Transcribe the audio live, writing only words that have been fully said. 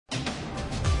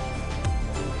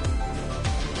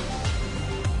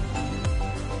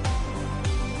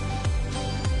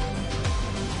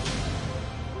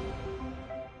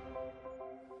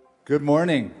Good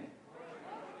morning.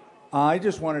 I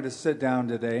just wanted to sit down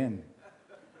today and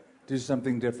do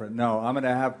something different. No, I'm going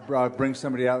to bring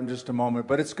somebody out in just a moment.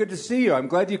 But it's good to see you. I'm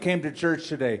glad you came to church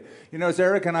today. You know, as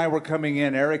Eric and I were coming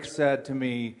in, Eric said to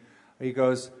me, he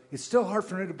goes, it's still hard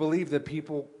for me to believe that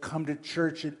people come to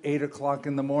church at 8 o'clock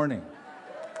in the morning.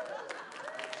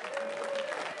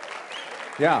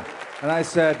 Yeah. And I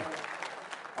said,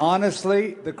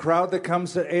 honestly, the crowd that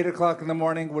comes at 8 o'clock in the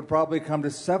morning would probably come to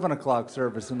 7 o'clock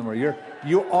service in the morning.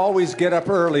 You always get up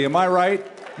early, am I right?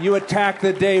 You attack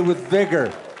the day with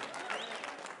vigor.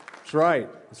 That's right.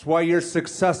 That's why you're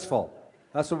successful.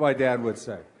 That's what my dad would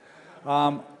say.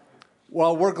 Well,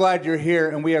 we're glad you're here,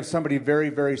 and we have somebody very,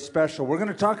 very special. We're going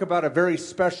to talk about a very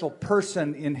special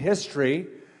person in history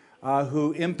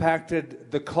who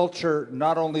impacted the culture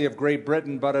not only of Great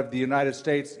Britain, but of the United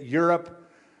States, Europe,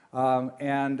 but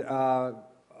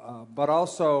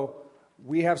also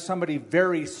we have somebody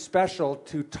very special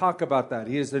to talk about that.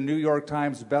 He is the New York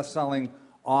Times best-selling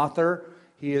author.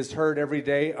 He is heard every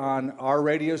day on our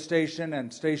radio station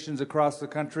and stations across the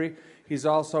country. He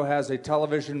also has a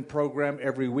television program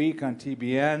every week on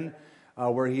TBN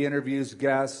where he interviews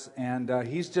guests, and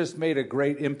he's just made a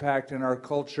great impact in our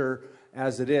culture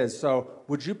as it is. So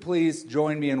would you please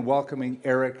join me in welcoming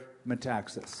Eric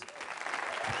Metaxas.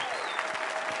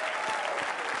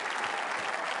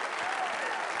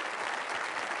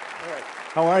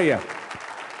 How are you?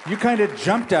 You kind of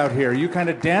jumped out here. You kind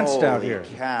of danced out here.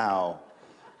 Holy cow.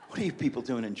 What are you people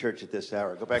doing in church at this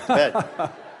hour? Go back to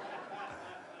bed.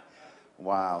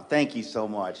 Wow. Thank you so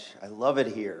much. I love it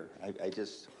here. I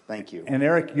just, thank you. And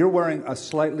Eric, you're wearing a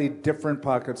slightly different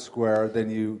pocket square than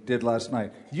you did last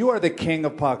night. You are the king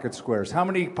of pocket squares. How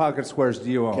many pocket squares do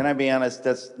you own? Can I be honest?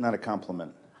 That's not a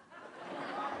compliment.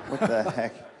 What the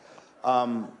heck?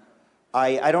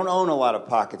 I don't own a lot of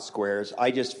pocket squares.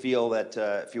 I just feel that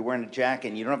if you're wearing a jacket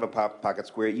and you don't have a pocket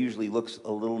square, it usually looks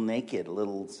a little naked, a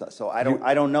little. So I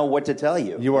don't know what to tell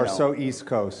you. You are so East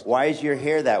Coast. Why is your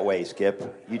hair that way,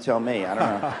 Skip? You tell me. I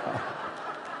don't know.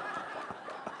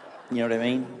 You know what I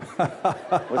mean?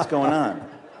 What's going on?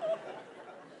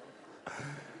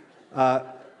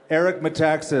 Eric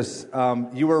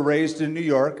Metaxas, you were raised in New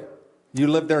York. You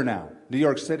live there now, New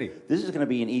York City. This is going to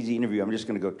be an easy interview. I'm just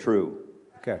going to go true.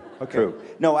 Okay. True.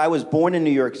 No, I was born in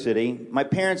New York City. My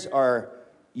parents are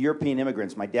European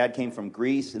immigrants. My dad came from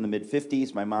Greece in the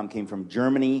mid-'50s. My mom came from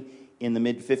Germany in the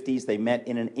mid-'50s. They met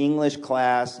in an English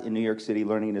class in New York City,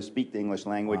 learning to speak the English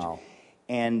language. Wow.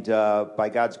 And by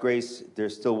God's grace, they're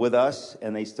still with us,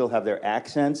 and they still have their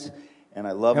accents, and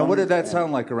I love them. And what did that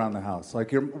sound like around the house?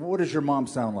 Like, what does your mom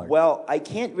sound like? Well, I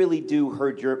can't really do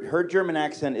her German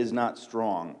accent is not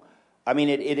strong. I mean,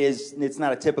 it's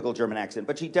not a typical German accent,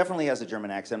 but she definitely has a German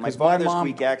accent. My father's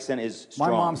Greek accent is strong.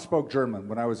 My mom spoke German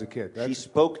when I was a kid. She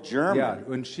spoke German? Yeah,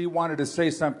 when she wanted to say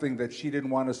something that she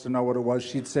didn't want us to know what it was,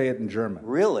 she'd say it in German.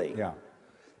 Really? Yeah.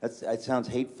 That sounds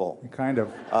hateful. Kind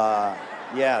of.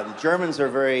 Yeah, the Germans are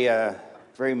very,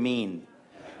 very mean.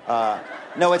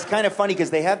 No, it's kind of funny because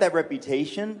they have that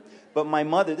reputation, but my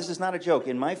mother, this is not a joke,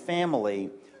 in my family,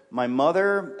 my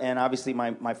mother and obviously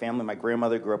my family, my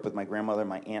grandmother grew up with my grandmother and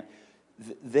my aunt.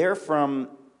 They're from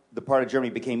the part of Germany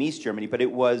became East Germany, but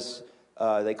it was,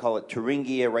 they call it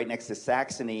Thuringia, right next to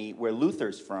Saxony, where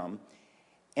Luther's from.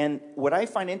 And what I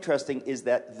find interesting is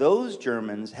that those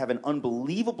Germans have an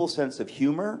unbelievable sense of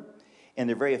humor, and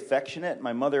they're very affectionate.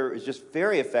 My mother is just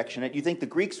very affectionate. You think the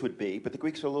Greeks would be, but the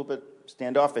Greeks are a little bit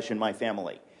standoffish in my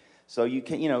family. So you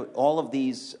can, all of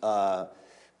these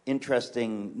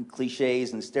interesting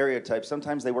cliches and stereotypes,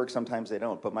 sometimes they work, sometimes they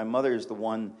don't. But my mother is the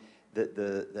one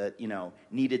that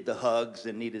needed the hugs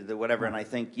and needed the whatever, and I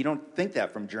think you don't think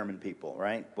that from German people,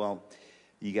 right? Well,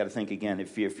 you got to think again.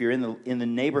 If you're in the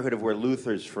neighborhood of where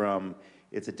Luther's from,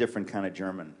 it's a different kind of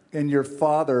German. And your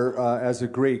father, as a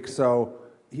Greek, so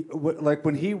like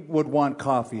when he would want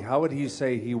coffee, how would he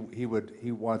say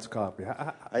he wants coffee?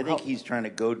 I think he's trying to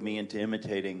goad me into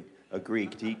imitating a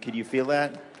Greek. Could you feel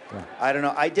that? Yeah. I don't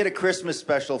know. I did a Christmas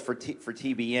special for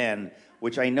TBN,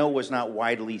 which I know was not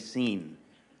widely seen.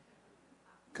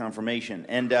 Confirmation.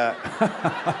 And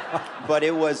but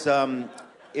it was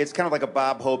it's kind of like a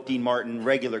Bob Hope, Dean Martin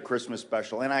regular Christmas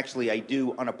special. And actually I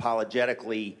do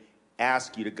unapologetically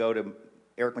ask you to go to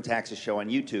Eric Metaxas show on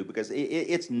YouTube because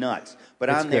it's nuts. But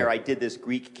it's on there I did this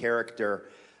Greek character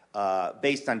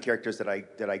based on characters that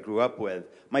I grew up with.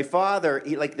 My father,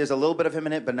 there's a little bit of him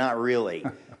in it, but not really.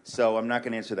 So I'm not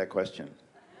going to answer that question.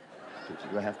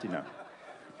 Do I have to? No.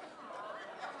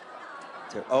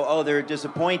 Oh, they're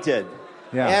disappointed.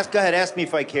 Yeah. Go ahead, ask me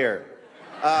if I care.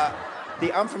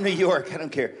 I'm from New York. I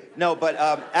don't care. No, but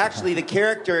actually the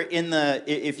character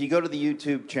if you go to the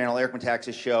YouTube channel, Eric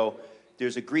Metaxas Show,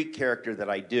 there's a Greek character that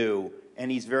I do, and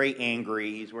he's very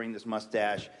angry. He's wearing this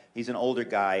mustache. He's an older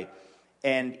guy,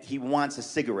 and he wants a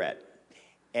cigarette.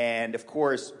 And, of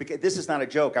course, because this is not a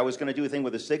joke. I was going to do a thing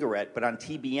with a cigarette, but on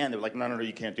TBN, they were like, no,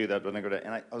 you can't do that.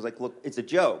 And I was like, look, it's a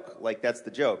joke. Like, that's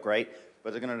the joke, right?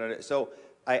 But they're going to... So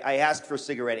I asked for a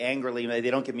cigarette angrily. They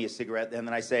don't give me a cigarette. And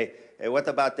then I say, hey, what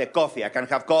about the coffee? I can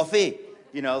have coffee.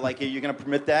 You know, like, you're going to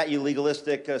permit that, you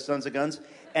legalistic sons of guns?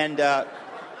 And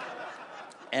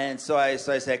so I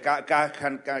say,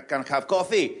 can have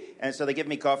coffee? And so they give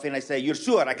me coffee, and I say, you're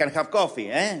sure I can have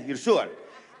coffee, eh? You're sure?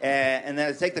 And then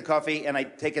I take the coffee, and I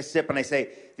take a sip, and I say,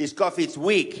 this coffee is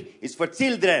weak. It's for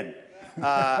children.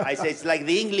 I say, it's like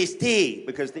the English tea,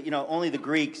 because, only the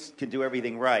Greeks can do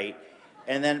everything right.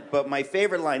 And then, but my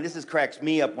favorite line, cracks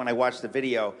me up when I watch the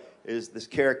video, is this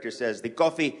character says, the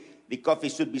coffee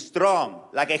should be strong,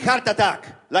 like a heart attack,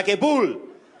 like a bull.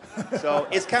 So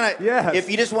it's kind of, yes. If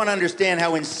you just want to understand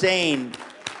how insane,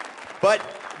 but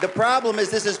the problem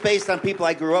is this is based on people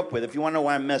I grew up with. If you want to know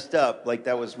why I'm messed up, like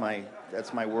that's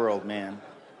my world, man.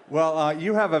 Well,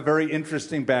 you have a very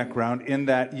interesting background in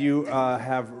that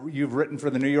you've written for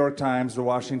the New York Times, the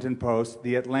Washington Post,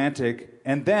 the Atlantic,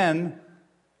 and then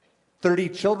 30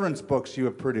 children's books you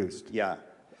have produced. Yeah.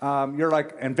 And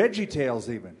VeggieTales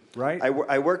even, right?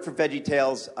 I worked for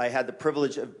VeggieTales. I had the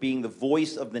privilege of being the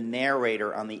voice of the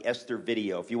narrator on the Esther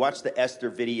video. If you watch the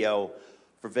Esther video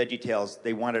for VeggieTales,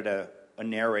 they wanted a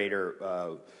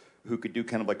narrator who could do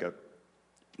kind of like a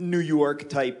New York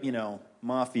type,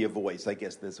 mafia voice. I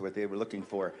guess that's what they were looking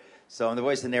for. So in the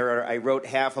voice of the narrator, I wrote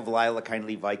half of Lila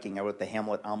Kindly Viking. I wrote the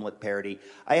Hamlet omelet parody.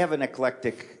 I have an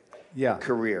eclectic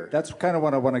career. That's kind of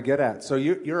what I want to get at. So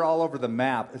you're all over the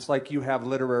map. It's like you have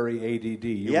literary ADD.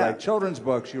 You write children's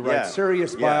books. You write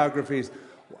serious biographies.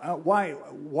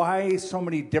 Why so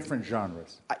many different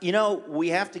genres? We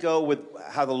have to go with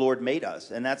how the Lord made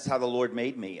us, and that's how the Lord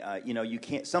made me. You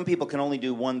can't. Some people can only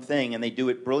do one thing, and they do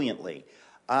it brilliantly.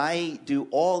 I do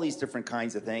all these different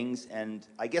kinds of things, and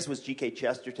I guess it was G.K.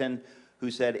 Chesterton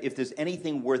who said, if there's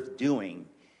anything worth doing,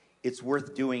 it's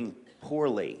worth doing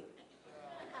poorly.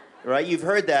 Right? You've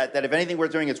heard that if anything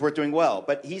worth doing, it's worth doing well.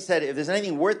 But he said, if there's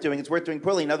anything worth doing, it's worth doing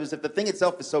poorly. In other words, if the thing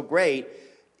itself is so great,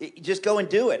 just go and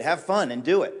do it. Have fun and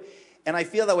do it. And I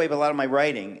feel that way with a lot of my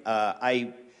writing.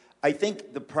 I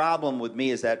think the problem with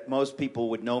me is that most people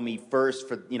would know me first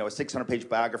for, a 600-page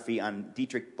biography on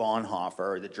Dietrich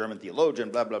Bonhoeffer, the German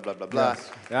theologian, blah, blah, blah, blah, blah.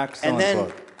 Yes. Excellent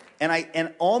book.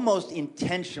 And almost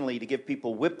intentionally to give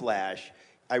people whiplash,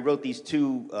 I wrote these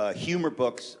two humor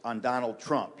books on Donald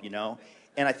Trump,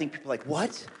 And I think people are like,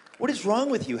 what? What is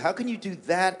wrong with you? How can you do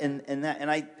that and that?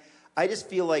 And I just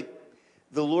feel like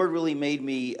the Lord really made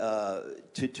me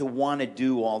to want to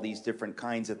do all these different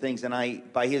kinds of things. And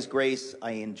by His grace,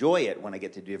 I enjoy it when I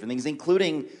get to do different things,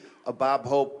 including a Bob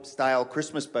Hope-style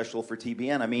Christmas special for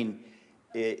TBN. I mean,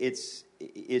 it's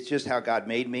just how God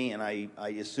made me, and I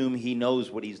assume He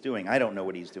knows what He's doing. I don't know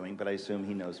what He's doing, but I assume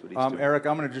He knows what He's doing. Eric,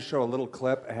 I'm going to just show a little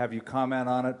clip, have you comment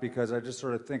on it, because I just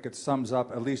sort of think it sums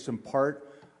up, at least in part,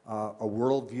 a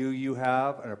worldview you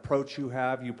have, an approach you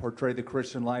have. You portray the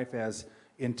Christian life as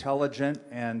intelligent,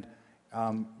 and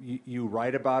you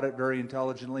write about it very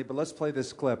intelligently. But let's play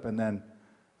this clip and then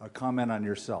comment on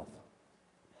yourself.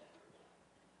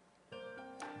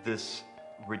 This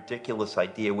ridiculous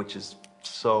idea, which is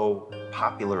so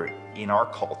popular in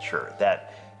our culture,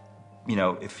 that,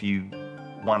 if you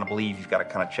want to believe, you've got to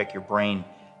kind of check your brain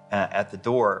at the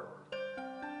door.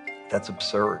 That's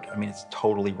absurd. I mean, it's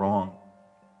totally wrong.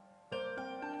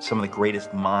 Some of the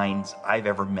greatest minds I've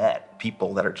ever met,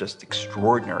 people that are just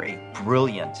extraordinary,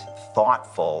 brilliant,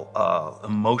 thoughtful,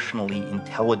 emotionally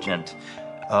intelligent,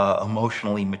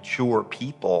 emotionally mature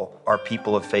people, are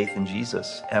people of faith in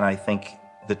Jesus. And I think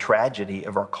the tragedy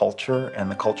of our culture and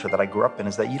the culture that I grew up in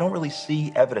is that you don't really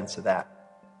see evidence of that.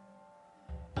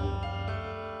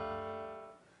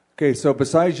 Okay, so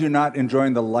besides you not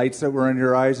enjoying the lights that were in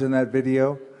your eyes in that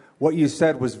video, what you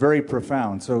said was very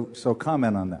profound. So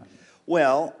comment on that.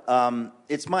 Well,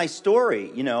 it's my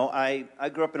story. I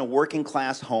grew up in a working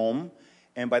class home,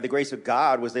 and by the grace of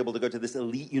God was able to go to this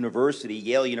elite university,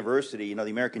 Yale University, the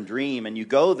American dream. And you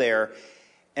go there,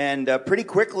 and pretty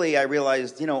quickly I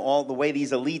realized, all the way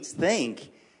these elites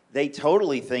think, they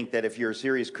totally think that if you're a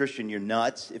serious Christian, you're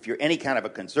nuts. If you're any kind of a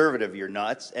conservative, you're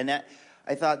nuts. And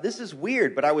I thought, this is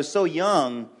weird, but I was so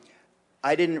young,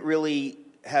 I didn't really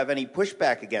have any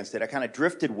pushback against it. I kind of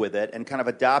drifted with it and kind of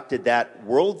adopted that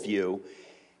worldview.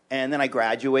 And then I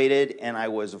graduated, and I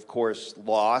was, of course,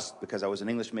 lost because I was an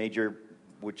English major,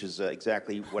 which is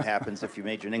exactly what happens if you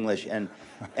major in English. And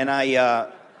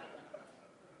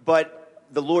But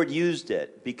the Lord used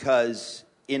it because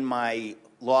in my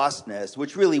lostness,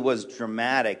 which really was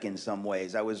dramatic in some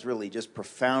ways, I was really just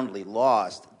profoundly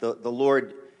lost. The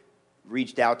Lord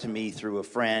reached out to me through a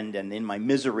friend, and in my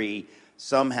misery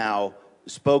somehow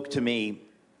spoke to me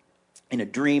in a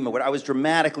dream. I was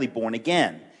dramatically born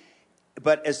again.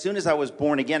 But as soon as I was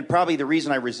born again, probably the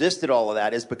reason I resisted all of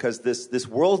that is because this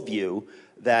worldview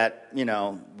that, you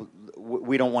know,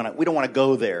 we don't want to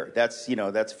go there. That's, you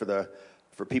know, that's for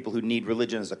people who need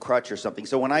religion as a crutch or something.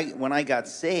 So when I got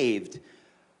saved,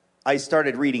 I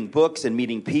started reading books and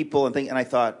meeting people and I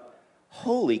thought,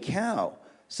 holy cow,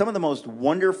 some of the most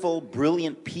wonderful,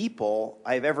 brilliant people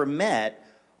I've ever met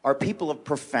are people of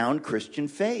profound Christian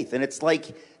faith. And it's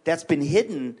like that's been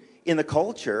hidden in the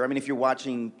culture. I mean, if you're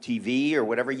watching TV or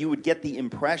whatever, you would get the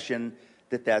impression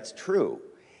that that's true.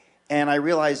 And I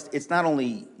realized it's not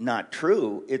only not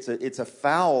true, it's a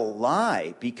foul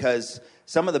lie, because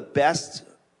some of the best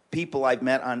people I've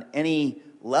met on any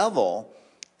level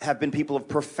have been people of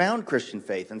profound Christian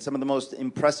faith. And some of the most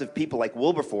impressive people, like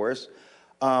Wilberforce,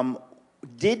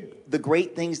 did the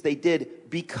great things they did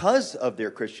because of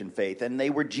their Christian faith. And they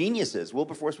were geniuses.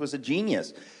 Wilberforce was a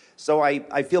genius. So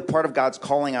I feel part of God's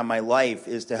calling on my life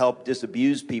is to help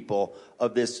disabuse people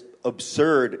of this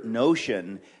absurd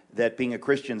notion that being a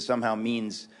Christian somehow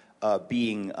means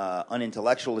being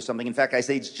unintellectual or something. In fact, I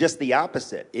say it's just the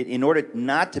opposite. In order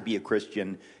not to be a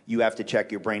Christian, you have to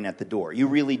check your brain at the door. You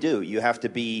really do. You have to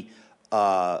be.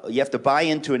 You have to buy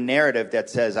into a narrative that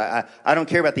says, I don't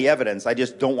care about the evidence. I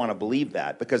just don't want to believe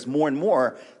that, because more and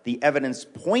more the evidence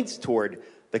points toward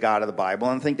the God of the Bible,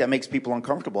 and I think that makes people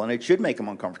uncomfortable, and it should make them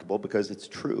uncomfortable because it's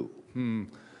true. You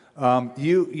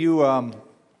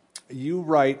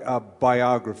write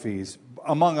biographies,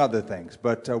 among other things,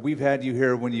 but we've had you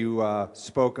here when you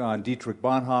spoke on Dietrich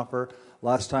Bonhoeffer.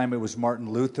 Last time it was Martin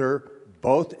Luther.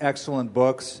 Both excellent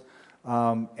books,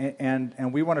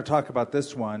 and we want to talk about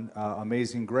this one,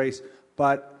 Amazing Grace.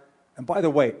 And by the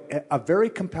way, a very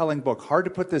compelling book. Hard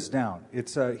to put this down.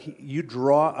 It's you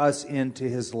draw us into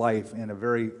his life in a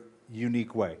very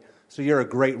unique way. So you're a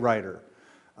great writer.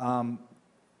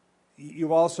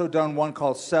 You've also done one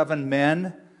called Seven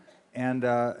Men, and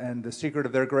the secret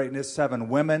of their greatness, 7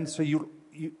 women. So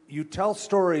you tell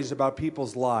stories about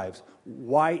people's lives.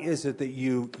 Why is it that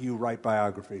you write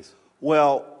biographies?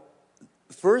 Well,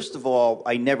 first of all,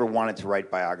 I never wanted to write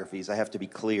biographies. I have to be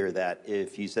clear that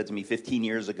if you said to me 15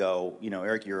 years ago, you know,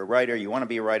 Eric, you're a writer, you want to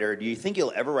be a writer, do you think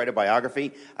you'll ever write a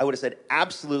biography? I would have said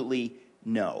absolutely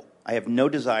no. I have no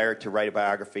desire to write a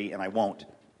biography, and I won't.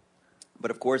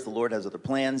 But of course, the Lord has other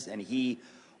plans, and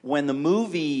when the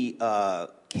movie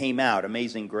came out,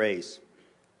 Amazing Grace,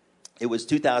 it was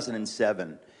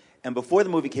 2007. And before the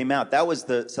movie came out, that was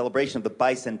the celebration of the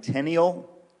bicentennial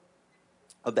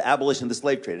of the abolition of the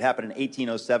slave trade. It happened in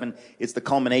 1807. It's the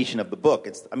culmination of the book.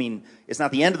 It's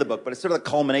not the end of the book, but it's sort of the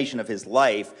culmination of his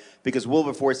life, because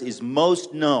Wilberforce is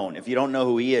most known, if you don't know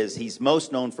who he is, he's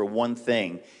most known for one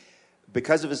thing.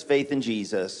 Because of his faith in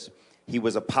Jesus, he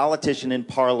was a politician in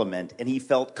Parliament, and he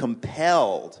felt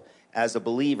compelled as a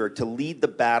believer to lead the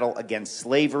battle against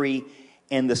slavery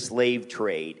and the slave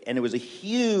trade. And it was a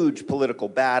huge political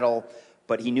battle,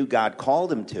 but he knew God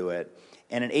called him to it.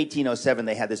 And in 1807,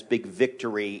 they had this big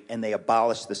victory, and they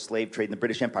abolished the slave trade in the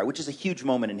British Empire, which is a huge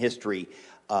moment in history,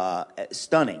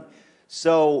 stunning.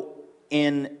 So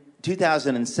in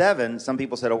 2007, some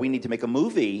people said, we need to make a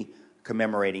movie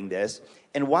commemorating this.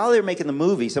 And while they were making the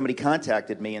movie, somebody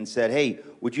contacted me and said, hey,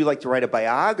 would you like to write a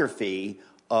biography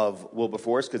of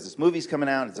Wilberforce? Because this movie's coming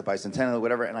out, it's a bicentennial or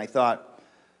whatever. And I thought,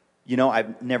 you know,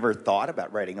 I've never thought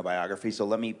about writing a biography, so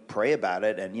let me pray about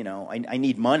it. And, you know, I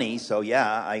need money, so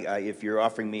yeah, if you're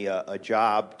offering me a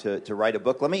job to write a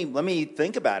book, let me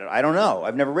think about it. I don't know.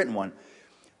 I've never written one.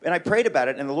 And I prayed about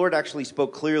it, and the Lord actually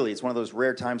spoke clearly. It's one of those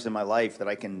rare times in my life that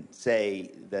I can say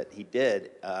that he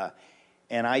did.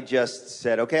 And I just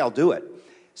said, okay, I'll do it.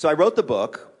 So I wrote the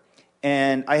book,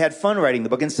 and I had fun writing the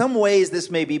book. In some ways,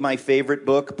 this may be my favorite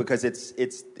book because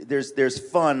there's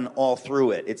fun all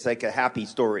through it. It's like a happy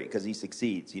story because he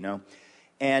succeeds, you know.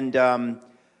 And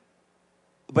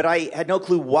but I had no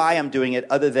clue why I'm doing it,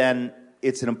 other than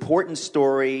it's an important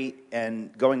story.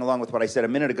 And going along with what I said a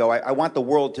minute ago, I want the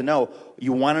world to know.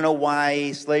 You want to know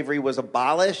why slavery was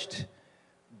abolished?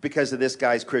 Because of this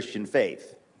guy's Christian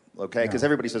faith, okay? Because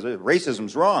everybody says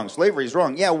racism's wrong, slavery's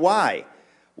wrong. Yeah, why?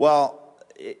 Well,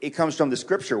 it comes from the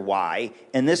scripture, why,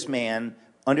 and this man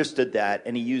understood that,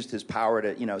 and he used his power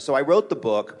to, you know. So I wrote the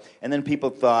book, and then people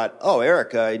thought, oh,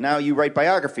 Eric, now you write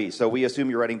biographies, so we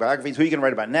assume you're writing biographies. Who are you going to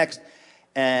write about next?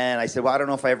 And I said, well, I don't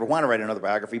know if I ever want to write another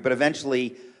biography. But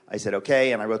eventually I said,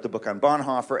 okay, and I wrote the book on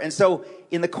Bonhoeffer. And so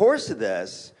in the course of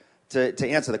this, to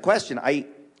answer the question, I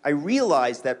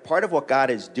realized that part of what God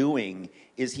is doing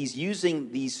is he's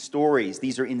using these stories.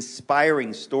 These are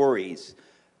inspiring stories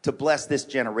to bless this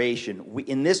generation.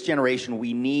 In this generation,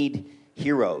 we need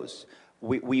heroes.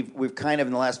 We've kind of,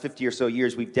 in the last 50 or so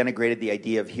years, we've denigrated the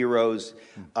idea of heroes.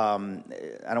 I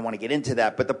don't want to get into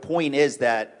that, but the point is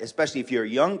that, especially if you're a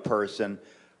young person,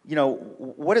 you know,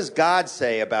 what does God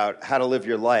say about how to live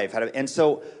your life? And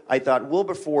so I thought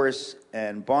Wilberforce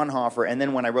and Bonhoeffer, and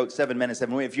then when I wrote 7 Men and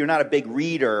 7 Women, if you're not a big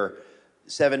reader,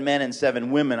 7 Men and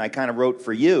 7 Women, I kind of wrote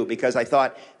for you because I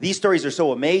thought these stories are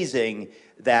so amazing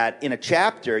that in a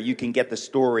chapter you can get the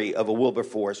story of a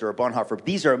Wilberforce or a Bonhoeffer.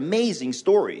 These are amazing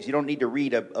stories. You don't need to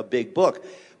read a big book.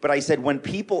 But I said when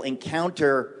people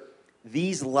encounter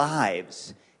these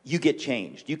lives, you get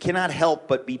changed. You cannot help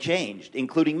but be changed,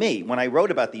 including me. When I wrote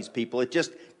about these people, it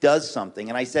just does something.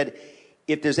 And I said,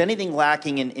 if there's anything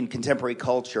lacking in contemporary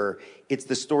culture, it's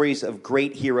the stories of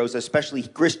great heroes, especially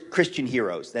Christian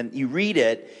heroes. Then you read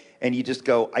it, and you just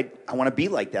go, I want to be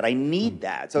like that. I need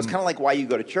that. So it's kind of like why you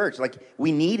go to church. Like,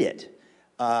 we need it.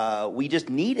 We just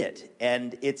need it.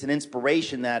 And it's an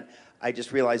inspiration that I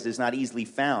just realized is not easily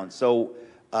found. So,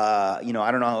 you know,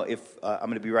 I don't know if I'm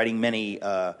going to be writing many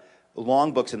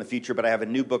long books in the future, but I have a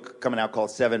new book coming out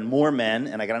called 7 More Men,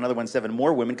 and I got another one, 7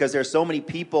 More Women, because there are so many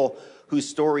people whose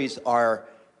stories are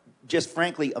just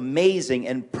frankly amazing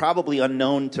and probably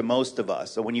unknown to most of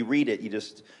us. So when you read it, you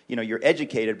just, you know, you're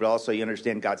educated, but also you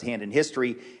understand God's hand in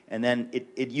history, and then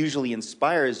it usually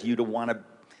inspires you to want to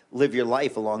live your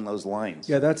life along those lines.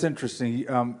 Yeah, that's interesting.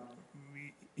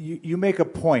 You make a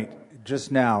point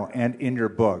just now and in your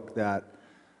book that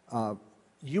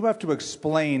you have to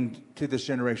explain to this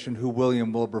generation who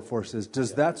William Wilberforce is.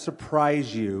 Does that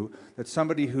surprise you that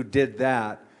somebody who did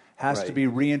that has to be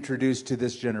reintroduced to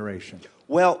this generation?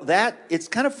 Well, it's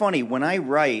kind of funny. When I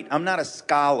write, I'm not a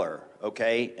scholar,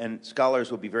 okay? And scholars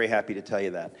will be very happy to tell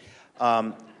you that.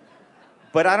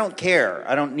 But I don't care.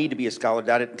 I don't need to be a scholar.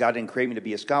 God didn't create me to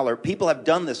be a scholar. People have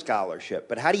done the scholarship.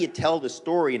 But how do you tell the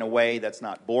story in a way that's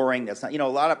not boring? That's not, you know, a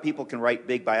lot of people can write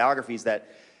big biographies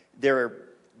that they're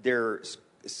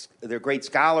great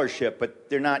scholarship, but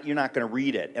you're not going to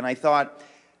read it. And I thought,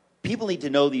 people need to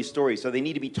know these stories, so they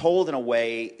need to be told in a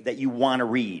way that you want to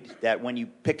read, that when you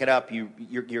pick it up,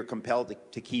 you're compelled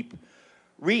to keep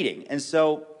reading. And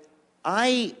so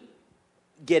I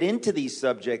get into these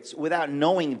subjects without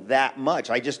knowing that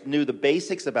much. I just knew the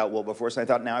basics about Wilberforce, and I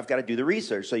thought, now I've got to do the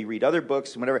research. So you read other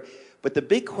books and whatever. But the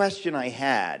big question I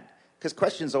had, because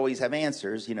questions always have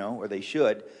answers, you know, or they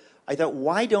should, I thought,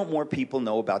 why don't more people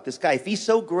know about this guy? If he's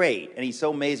so great and he's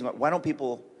so amazing, why don't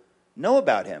people know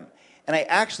about him? And I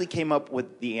actually came up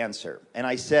with the answer. And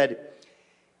I said,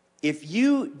 if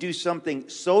you do something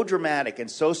so dramatic and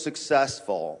so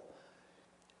successful,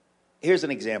 here's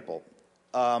an example.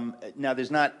 Now,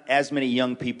 there's not as many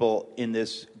young people in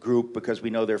this group because we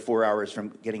know they're 4 hours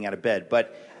from getting out of bed.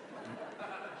 But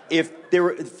if there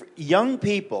were young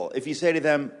people, if you say to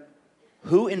them,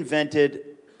 who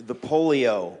invented the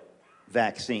polio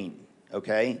vaccine,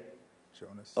 okay?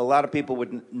 Jonas. A lot of people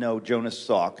would know Jonas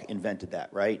Salk invented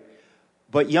that, right?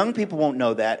 But young people won't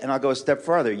know that, and I'll go a step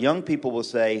further. Young people will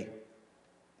say,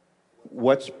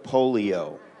 what's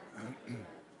polio?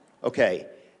 Okay,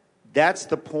 that's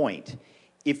the point.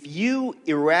 If you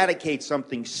eradicate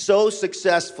something so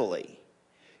successfully,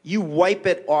 you wipe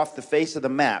it off the face of the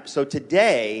map. So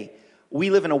today, we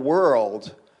live in a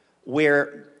world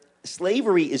where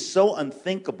slavery is so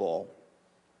unthinkable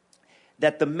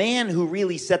that the man who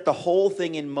really set the whole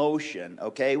thing in motion,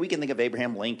 okay, we can think of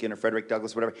Abraham Lincoln or Frederick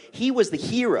Douglass, whatever. He was the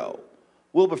hero,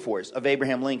 Wilberforce, of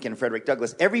Abraham Lincoln and Frederick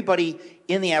Douglass. Everybody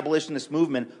in the abolitionist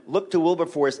movement looked to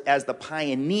Wilberforce as the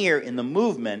pioneer in the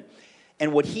movement.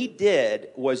 And what he did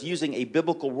was, using a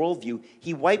biblical worldview,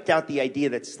 he wiped out the idea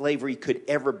that slavery could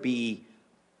ever be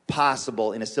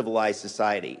possible in a civilized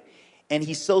society. And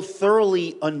he so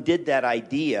thoroughly undid that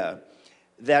idea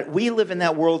that we live in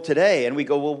that world today, and we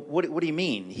go, well, what do you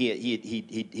mean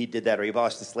he did that, or he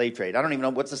abolished the slave trade? I don't even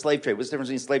know, what's the slave trade? What's the difference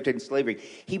between slave trade and slavery?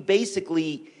 He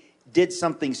basically did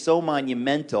something so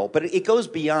monumental, but it goes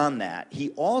beyond that. He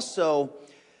also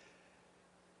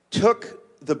took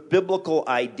the biblical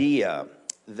idea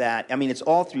that, I mean, it's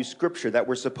all through Scripture, that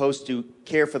we're supposed to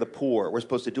care for the poor, we're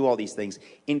supposed to do all these things.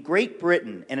 In Great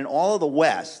Britain and in all of the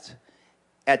West,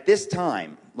 at this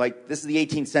time, like, this is the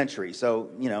 18th century, so,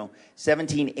 you know,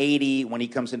 1780, when he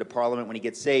comes into Parliament, when he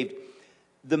gets saved,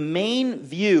 the main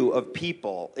view of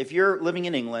people, if you're living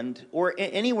in England or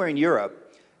anywhere in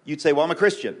Europe, you'd say, well, I'm a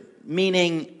Christian,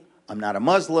 meaning I'm not a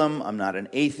Muslim, I'm not an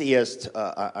atheist,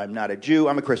 I'm not a Jew,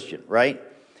 I'm a Christian, right?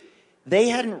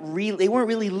 They weren't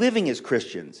really living as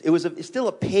Christians. It's still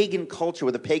a pagan culture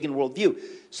with a pagan worldview.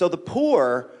 So the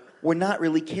poor were not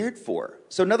really cared for.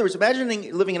 So in other words, imagine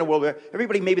living in a world where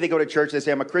everybody, maybe they go to church, they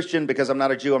say, I'm a Christian because I'm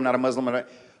not a Jew, I'm not a Muslim,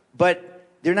 but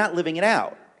they're not living it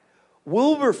out.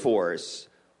 Wilberforce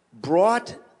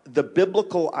brought the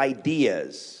biblical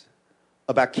ideas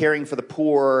about caring for the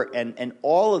poor and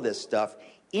all of this stuff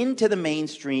into the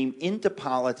mainstream, into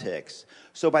politics.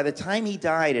 So by the time he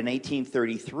died in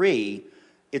 1833,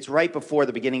 it's right before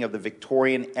the beginning of the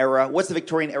Victorian era. What's the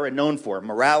Victorian era known for?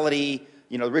 Morality,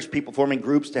 rich people forming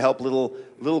groups to help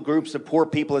little groups of poor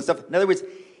people and stuff. In other words,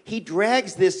 he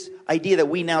drags this idea that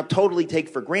we now totally take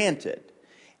for granted.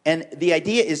 And the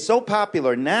idea is so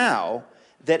popular now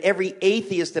that every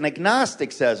atheist and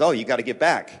agnostic says, oh, you got to give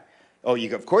back. Oh,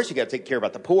 of course you got to take care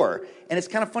about the poor. And it's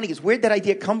kind of funny because where'd that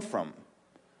idea come from?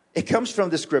 It comes from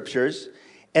the scriptures,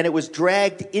 and it was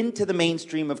dragged into the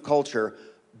mainstream of culture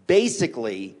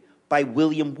basically by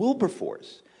William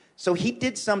Wilberforce. So he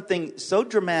did something so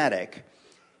dramatic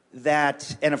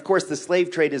that, and of course the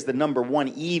slave trade is the number one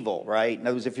evil, right? In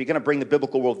other words, if you're going to bring the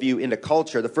biblical worldview into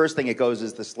culture, the first thing it goes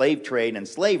is the slave trade and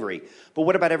slavery. But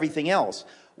what about everything else?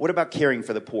 What about caring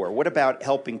for the poor? What about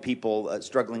helping people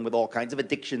struggling with all kinds of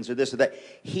addictions or this or that?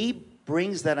 He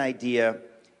brings that idea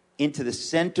into the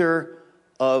center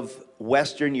of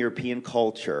Western European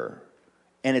culture,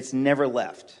 and it's never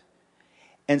left.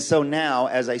 And so now,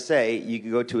 as I say, you can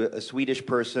go to a Swedish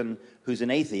person who's an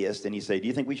atheist, and you say, do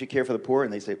you think we should care for the poor?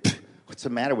 And they say, what's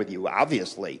the matter with you?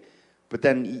 Obviously. But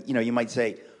then, you might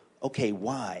say, okay,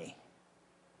 why?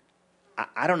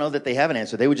 I don't know that they have an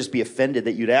answer. They would just be offended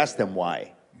that you'd ask them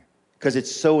why. Because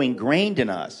it's so ingrained in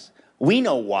us. We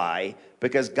know why,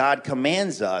 because God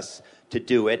commands us to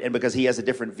do it, and because he has a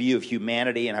different view of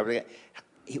humanity and everything.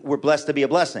 We're blessed to be a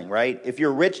blessing, right? If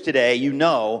you're rich today,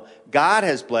 God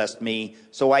has blessed me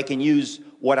so I can use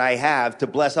what I have to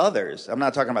bless others. I'm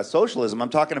not talking about socialism. I'm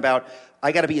talking about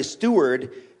I got to be a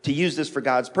steward to use this for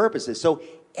God's purposes. So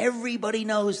everybody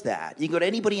knows that. You can go to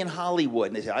anybody in Hollywood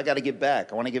and they say, I got to give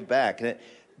back. I want to give back.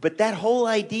 But that whole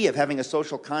idea of having a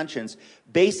social conscience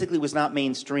basically was not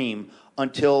mainstream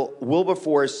until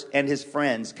Wilberforce and his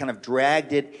friends kind of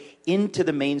dragged it into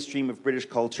the mainstream of British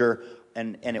culture,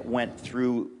 and it went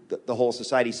through the whole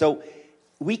society. So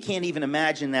we can't even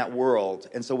imagine that world,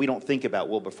 and so we don't think about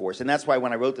Wilberforce. And that's why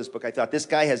when I wrote this book, I thought this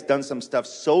guy has done some stuff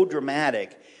so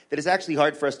dramatic that it's actually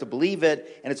hard for us to believe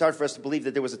it, and it's hard for us to believe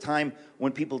that there was a time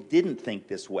when people didn't think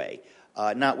this way.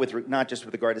 Not just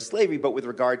with regard to slavery, but with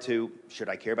regard to, should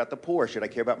I care about the poor? Should I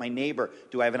care about my neighbor?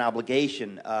 Do I have an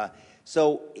obligation?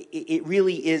 So it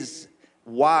really is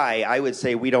why I would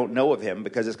say we don't know of him,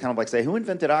 because it's kind of like say, who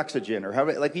invented oxygen? Or how,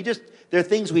 there are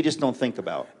things we just don't think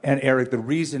about. And Eric, the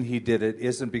reason he did it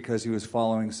isn't because he was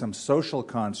following some social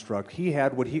construct. He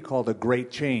had what he called a great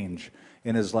change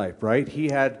in his life, right? He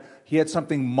had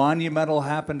something monumental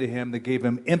happen to him that gave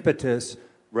him impetus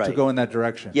to go in that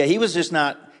direction. Yeah, he was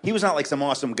not like some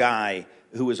awesome guy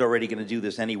who was already going to do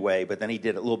this anyway, but then he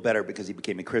did it a little better because he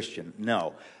became a Christian.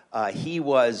 No,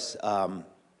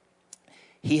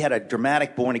 he had a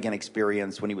dramatic born-again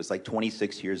experience when he was like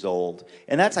 26 years old.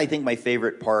 And that's, I think, my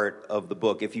favorite part of the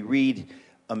book. If you read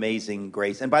Amazing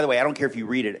Grace, and by the way, I don't care if you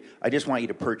read it, I just want you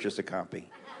to purchase a copy.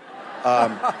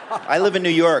 I live in New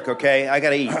York, okay? I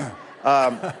got to eat.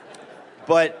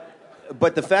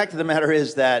 But the fact of the matter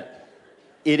is that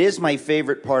it is my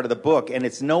favorite part of the book, and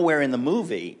it's nowhere in the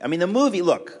movie. I mean, the movie,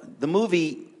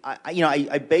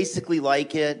 I basically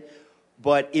like it,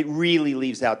 but it really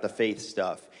leaves out the faith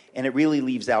stuff. And it really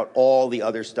leaves out all the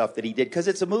other stuff that he did, because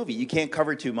it's a movie. You can't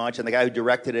cover too much, and the guy who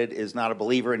directed it is not a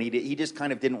believer, and he just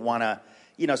kind of didn't want to,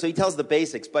 so he tells the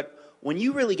basics. But when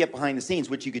you really get behind the scenes,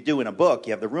 which you could do in a book,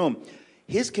 you have the room,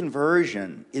 his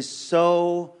conversion is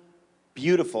so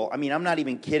beautiful. I mean, I'm not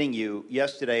even kidding you.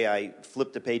 Yesterday, I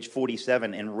flipped to page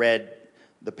 47 and read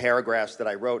the paragraphs that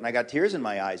I wrote, and I got tears in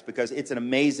my eyes, because it's an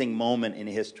amazing moment in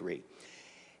history.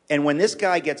 And when this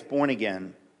guy gets born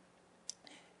again,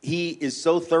 he is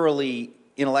so thoroughly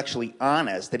intellectually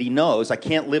honest that he knows I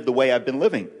can't live the way I've been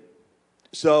living.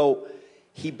 So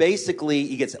he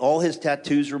gets all his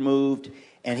tattoos removed,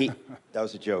 and that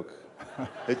was a joke.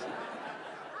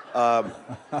 Man,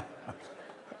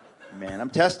 I'm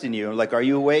testing you. Like, are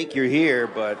you awake? You're here,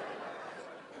 but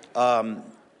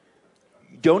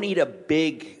don't eat a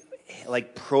big,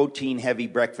 like, protein-heavy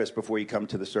breakfast before you come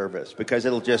to the service, because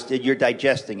you're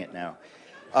digesting it now.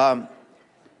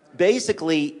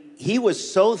 Basically, he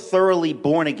was so thoroughly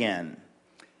born again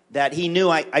that he knew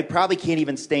I probably can't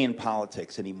even stay in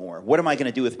politics anymore. What am I going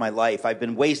to do with my life? I've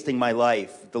been wasting my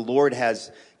life. The Lord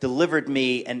has delivered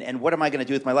me, and what am I going to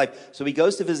do with my life? So he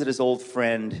goes to visit his old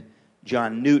friend,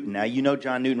 John Newton. Now, you know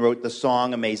John Newton wrote the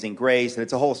song Amazing Grace, and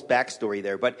it's a whole backstory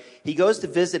there. But he goes to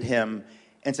visit him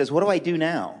and says, what do I do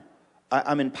now?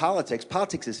 I'm in politics.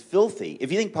 Politics is filthy.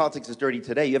 If you think politics is dirty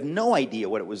today, you have no idea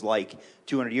what it was like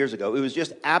 200 years ago. It was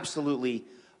just absolutely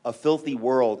a filthy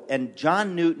world. And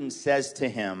John Newton says to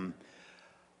him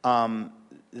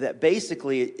that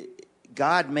basically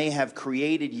God may have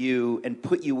created you and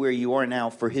put you where you are now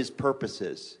for his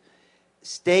purposes.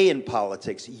 Stay in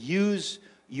politics. Use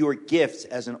your gifts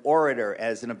as an orator,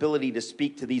 as an ability to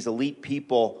speak to these elite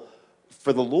people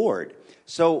for the Lord.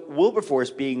 So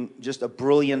Wilberforce, being just a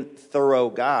brilliant, thorough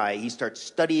guy, he starts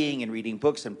studying and reading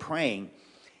books and praying.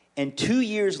 And 2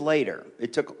 years later,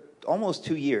 it took almost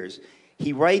 2 years,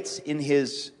 he writes in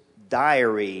his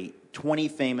diary 20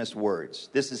 famous words.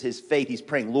 This is his faith. He's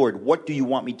praying, Lord, what do you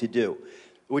want me to do?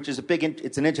 Which is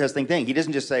it's an interesting thing. He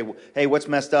doesn't just say, hey, what's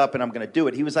messed up and I'm going to do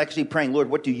it. He was actually praying, Lord,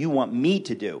 what do you want me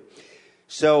to do?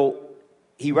 So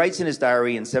he writes in his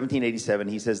diary in 1787,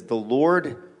 he says, the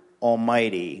Lord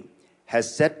Almighty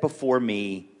has set before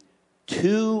me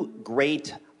two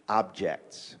great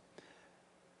objects.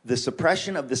 The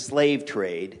suppression of the slave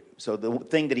trade, so the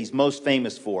thing that he's most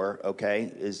famous for,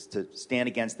 okay, is to stand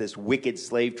against this wicked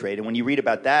slave trade. And when you read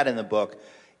about that in the book,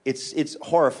 it's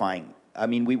horrifying. I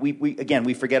mean,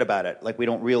 we forget about it, like we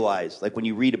don't realize. Like when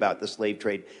you read about the slave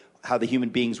trade, how the human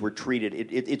beings were treated,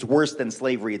 it's worse than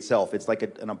slavery itself. It's like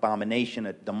an abomination,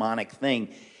 a demonic thing.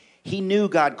 He knew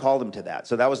God called him to that.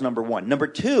 So that was number one. Number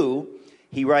two,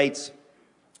 he writes,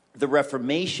 the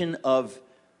reformation of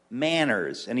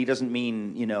manners. And he doesn't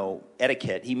mean,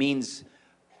 etiquette. He means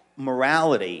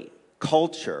morality,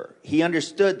 culture. He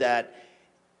understood that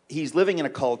he's living in a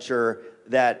culture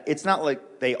that it's not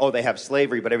like they have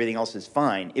slavery, but everything else is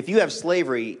fine. If you have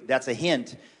slavery, that's a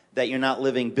hint that you're not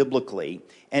living biblically.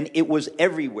 And it was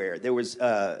everywhere. There was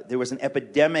an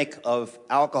epidemic of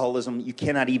alcoholism you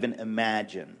cannot even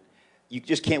imagine. We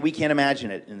can't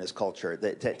imagine it in this culture,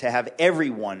 to have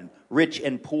everyone, rich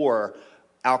and poor,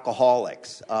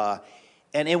 alcoholics.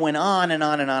 And it went on and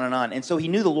on and on and on. And so he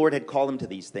knew the Lord had called him to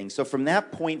these things. So from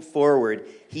that point forward,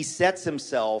 he sets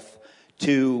himself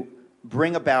to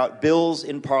bring about bills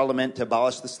in Parliament to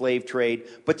abolish the slave trade,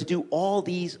 but to do all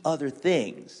these other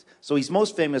things. So he's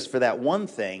most famous for that one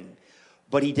thing,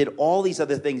 but he did all these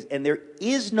other things. And there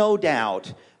is no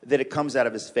doubt that it comes out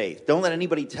of his faith. Don't let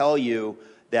anybody tell you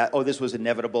that, this was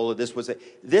inevitable, or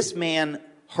this man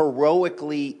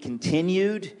heroically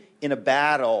continued in a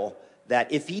battle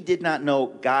that if he did not know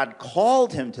God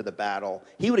called him to the battle,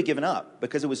 he would have given up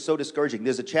because it was so discouraging.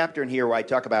 There's a chapter in here where I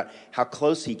talk about how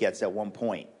close he gets at one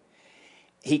point.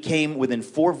 He came within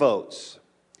 4 votes,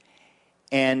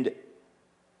 and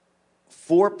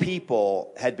 4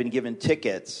 people had been given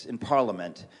tickets in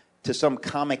Parliament to some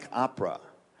comic opera,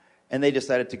 and they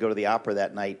decided to go to the opera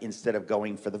that night instead of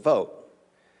going for the vote.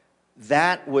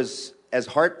 That was as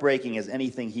heartbreaking as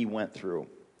anything he went through.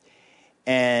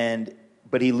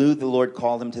 But he knew the Lord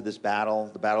called him to this battle.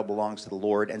 The battle belongs to the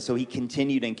Lord. And so he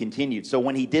continued and continued. So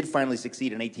when he did finally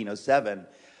succeed in 1807,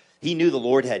 he knew the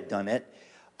Lord had done it.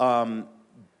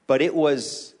 But it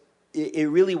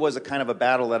really was a kind of a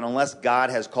battle that unless God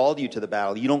has called you to the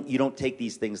battle, you don't take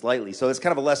these things lightly. So it's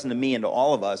kind of a lesson to me and to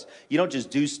all of us. You don't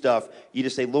just do stuff. You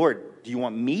just say, Lord, do you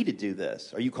want me to do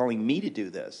this? Are you calling me to do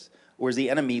this? Or is the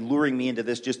enemy luring me into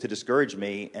this just to discourage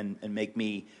me and make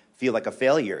me feel like a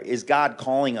failure? Is God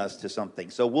calling us to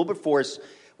something? So Wilberforce,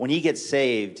 when he gets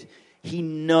saved, he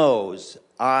knows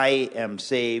I am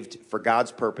saved for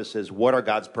God's purposes. What are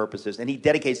God's purposes? And he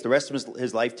dedicates the rest of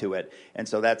his life to it. And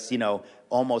so that's,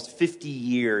 almost 50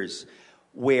 years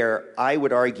where I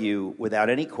would argue without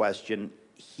any question,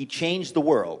 he changed the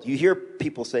world. You hear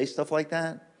people say stuff like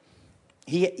that?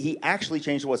 He actually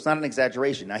changed the world. It's not an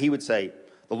exaggeration. Now, he would say,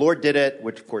 the Lord did it,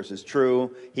 which of course is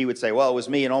true. He would say, well, it was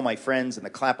me and all my friends in the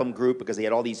Clapham group because he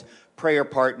had all these prayer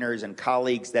partners and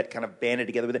colleagues that kind of banded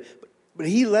together with it. But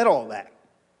he led all that.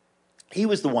 He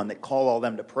was the one that called all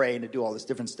them to pray and to do all this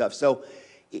different stuff. So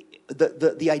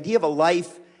the idea of a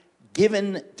life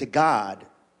given to God,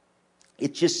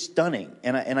 it's just stunning.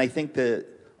 And I think that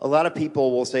a lot of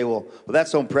people will say, well,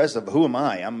 that's so impressive. Who am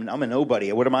I? I'm a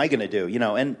nobody. What am I going to do?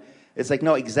 And it's like,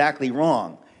 no, exactly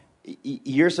wrong.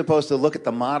 You're supposed to look at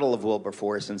the model of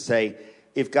Wilberforce and say,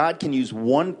 if God can use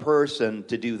one person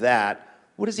to do that,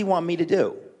 what does he want me to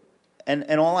do?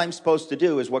 And all I'm supposed to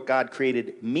do is what God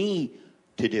created me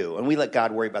to do. And we let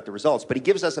God worry about the results. But he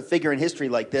gives us a figure in history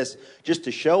like this just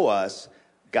to show us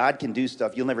God can do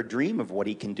stuff. You'll never dream of what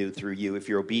he can do through you if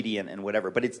you're obedient and whatever.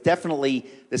 But it's definitely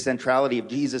the centrality of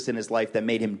Jesus in his life that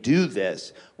made him do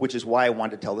this, which is why I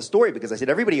wanted to tell the story, because I said,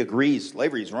 everybody agrees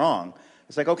slavery is wrong.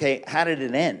 It's like, okay, how did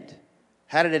it end?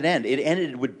 How did it end? It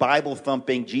ended with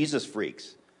Bible-thumping Jesus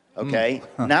freaks, okay?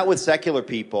 Not with secular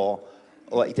people,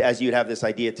 as you'd have this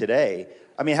idea today.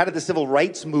 I mean, how did the civil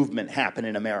rights movement happen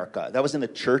in America? That was in the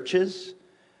churches?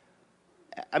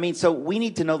 I mean, so we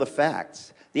need to know the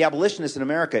facts. The abolitionists in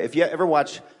America, if you ever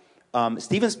watch,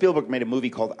 Steven Spielberg made a movie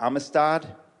called Amistad.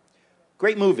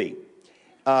 Great movie.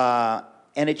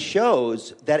 And it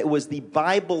shows that it was the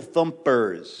Bible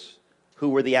thumpers who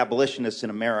were the abolitionists in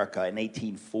America in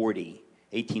 1840,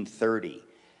 1830.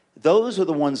 Those are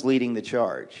the ones leading the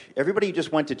charge. Everybody who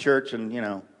just went to church and,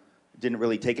 didn't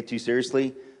really take it too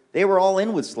seriously, they were all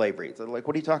in with slavery. They're like,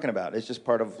 what are you talking about? It's just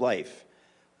part of life.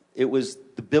 It was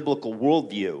the biblical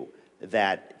worldview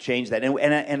that changed that.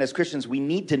 And as Christians, we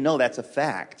need to know that's a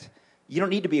fact. You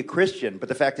don't need to be a Christian, but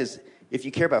the fact is, if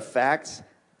you care about facts,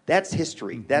 that's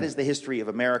history. Mm-hmm. That is the history of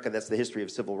America. That's the history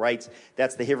of civil rights.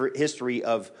 That's the history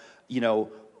of,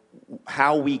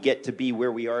 how we get to be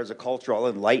where we are as a culture, all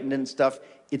enlightened and stuff.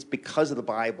 It's because of the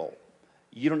Bible.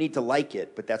 You don't need to like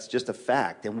it, but that's just a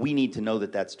fact, and we need to know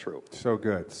that that's true. So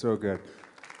good, so good.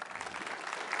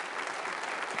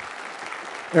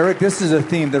 Eric, this is a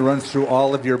theme that runs through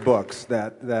all of your books,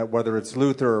 that whether it's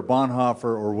Luther or Bonhoeffer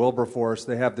or Wilberforce,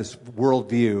 they have this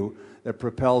worldview that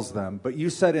propels them. But you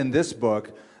said in this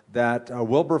book that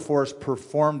Wilberforce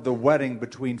performed the wedding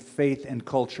between faith and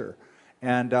culture.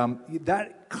 And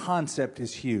that concept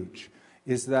is huge,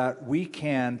 is that we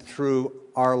can, through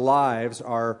our lives,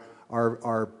 our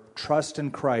trust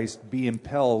in Christ, be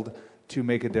impelled to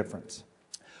make a difference.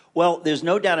 Well, there's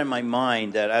no doubt in my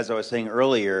mind that, as I was saying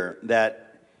earlier, that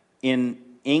in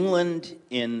England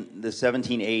in the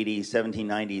 1780s,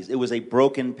 1790s, it was a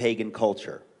broken pagan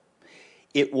culture.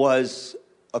 It was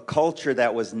a culture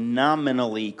that was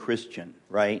nominally Christian,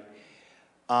 right?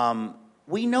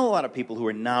 We know a lot of people who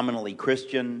are nominally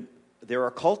Christian. There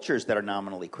are cultures that are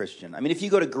nominally Christian. I mean, if you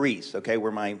go to Greece, okay,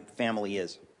 where my family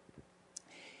is,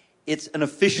 it's an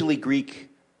officially Greek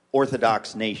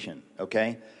Orthodox nation,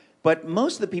 okay? But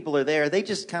most of the people are there, they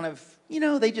just kind of,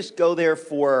 they just go there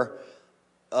for,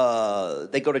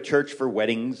 they go to church for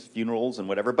weddings, funerals, and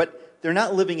whatever, but they're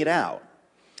not living it out.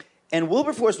 And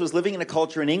Wilberforce was living in a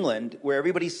culture in England where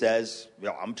everybody says,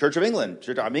 I'm Church of England.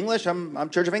 I'm English, I'm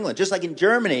Church of England. Just like in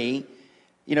Germany,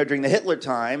 during the Hitler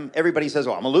time, everybody says,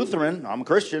 I'm a Lutheran, I'm a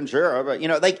Christian, sure.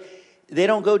 They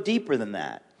don't go deeper than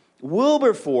that.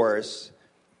 Wilberforce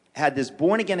had this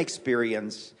born-again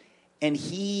experience, and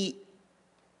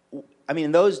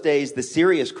in those days, the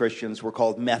serious Christians were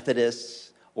called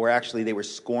Methodists, or actually they were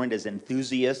scorned as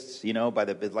enthusiasts, by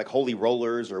like holy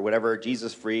rollers or whatever,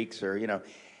 Jesus freaks, or,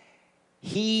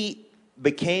 He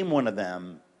became one of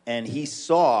them, and he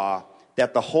saw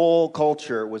that the whole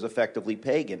culture was effectively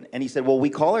pagan. And he said, well, we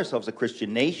call ourselves a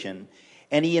Christian nation.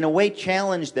 And he, in a way,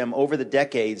 challenged them over the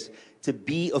decades to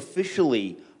be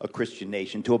officially a Christian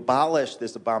nation, to abolish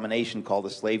this abomination called the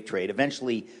slave trade,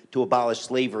 eventually to abolish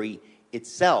slavery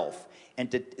itself, and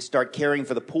to start caring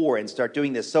for the poor and start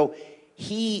doing this. So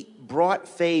he brought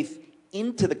faith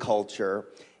into the culture.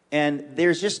 And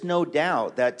there's just no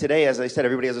doubt that today, as I said,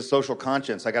 everybody has a social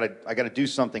conscience. I gotta do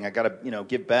something. I gotta,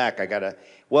 give back.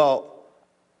 Well,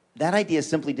 that idea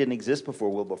simply didn't exist before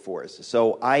Wilberforce.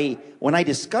 So when I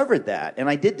discovered that, and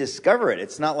I did discover it,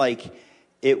 it's not like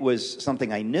it was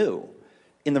something I knew.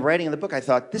 In the writing of the book, I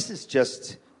thought, this is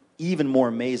just even more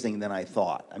amazing than I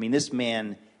thought. I mean, this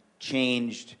man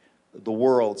changed the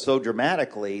world so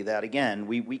dramatically that, again,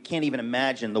 we can't even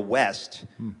imagine the West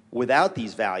without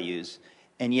these values.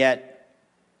 And yet,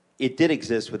 it did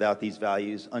exist without these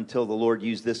values until the Lord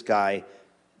used this guy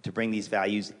to bring these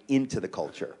values into the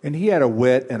culture. And he had a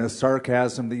wit and a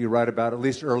sarcasm that you write about, at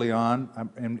least early on.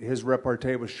 And his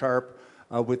repartee was sharp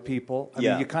with people. I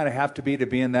mean, you kind of have to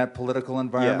be in that political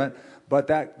environment. Yeah. But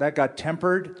that got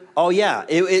tempered. Oh, yeah.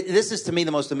 This is, to me,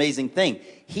 the most amazing thing.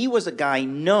 He was a guy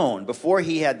known, before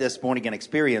he had this born-again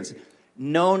experience,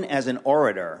 known as an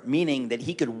orator, meaning that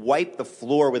he could wipe the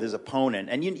floor with his opponent.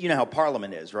 And you know how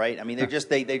Parliament is, right? I mean, they're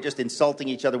just insulting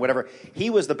each other, whatever. He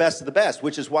was the best of the best,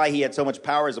 which is why he had so much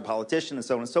power as a politician and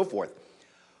so on and so forth.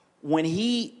 When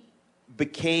he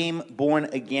became born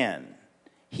again,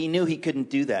 he knew he couldn't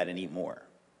do that anymore.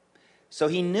 So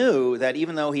he knew that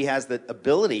even though he has the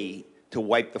ability to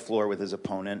wipe the floor with his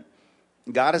opponent,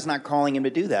 God is not calling him to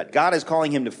do that. God is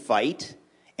calling him to fight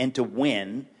and to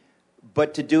win,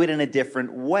 but to do it in a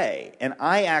different way. And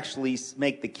I actually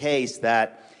make the case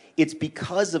that it's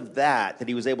because of that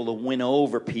he was able to win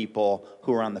over people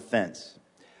who are on the fence.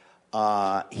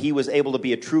 he was able to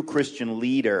be a true Christian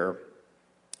leader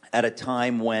at a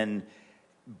time when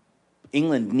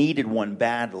England needed one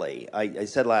badly. I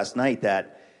said last night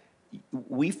that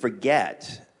we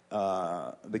forget,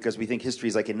 because we think history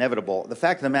is like inevitable. The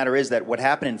fact of the matter is that what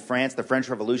happened in France, the French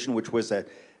Revolution, which was a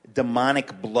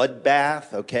demonic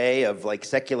bloodbath, okay, of like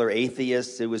secular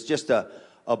atheists, it was just a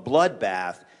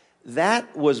bloodbath.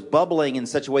 That was bubbling in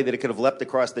such a way that it could have leapt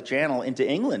across the channel into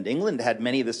England. England had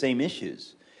many of the same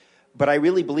issues. But I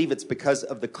really believe it's because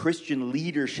of the Christian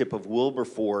leadership of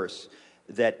Wilberforce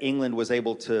that England was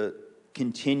able to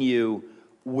continue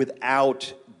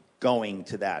without going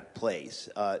to that place.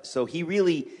 So he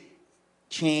really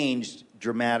changed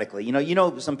dramatically. You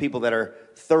know some people that are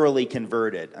thoroughly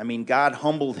converted. I mean, God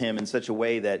humbled him in such a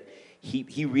way that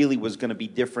he really was going to be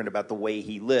different about the way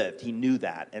he lived. He knew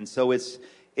that. And so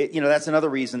that's another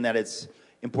reason that it's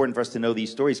important for us to know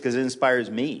these stories, because it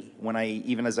inspires me when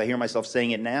even as I hear myself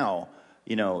saying it now,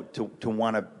 to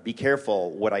want to be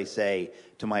careful what I say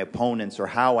to my opponents or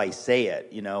how I say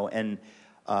it, and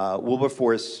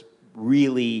Wilberforce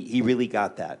really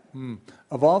got that.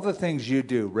 Of all the things you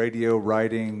do, radio,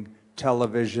 writing,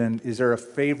 television, is there a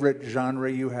favorite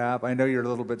genre you have? I know you're a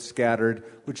little bit scattered,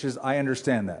 I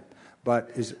understand that,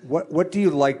 but what do you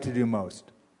like to do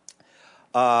most?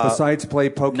 Besides play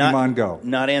Pokemon Go?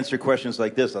 Not answer questions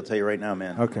like this, I'll tell you right now,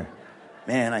 man. Okay.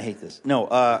 Man, I hate this. No,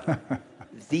 I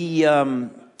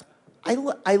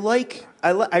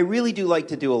really do like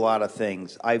to do a lot of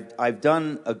things. I've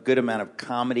done a good amount of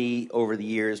comedy over the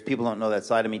years. People don't know that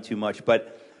side of me too much,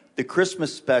 but the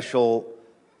Christmas special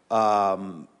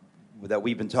that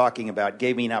we've been talking about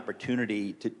gave me an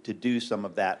opportunity to do some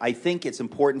of that. I think it's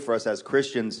important for us as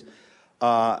Christians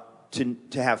to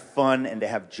have fun and to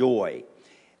have joy.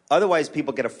 Otherwise,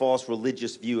 people get a false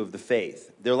religious view of the faith.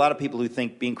 There are a lot of people who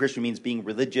think being Christian means being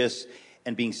religious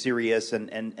and being serious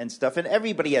and stuff. And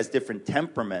everybody has different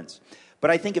temperaments.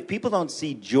 But I think if people don't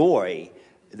see joy,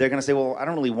 they're going to say, well, I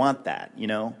don't really want that,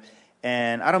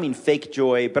 And I don't mean fake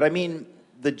joy, but I mean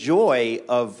the joy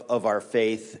of our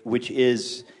faith, which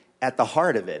is at the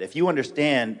heart of it. If you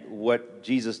understand what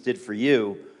Jesus did for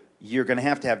you, you're going to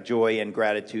have joy and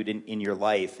gratitude in your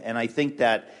life. And I think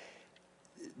that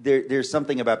there's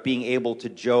something about being able to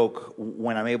joke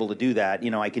when I'm able to do that.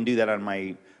 I can do that on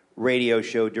my radio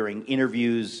show during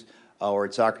interviews or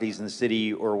at Socrates in the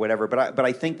City or whatever. But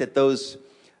I think that there's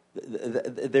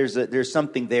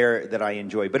something there that I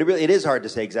enjoy. But it is hard to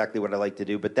say exactly what I like to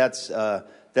do. But that's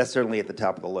certainly at the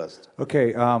top of the list.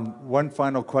 Okay, one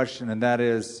final question, and that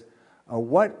is,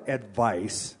 what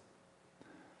advice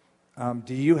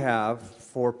do you have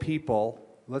for people?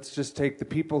 Let's just take the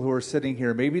people who are sitting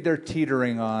here. Maybe they're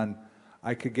teetering on,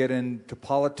 I could get into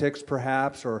politics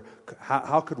perhaps, or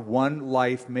how could one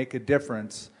life make a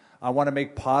difference? I want to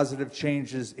make positive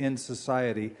changes in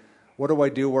society. What do I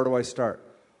do? Where do I start?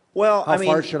 Well, how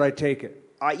far should I take it?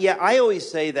 I always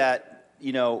say that,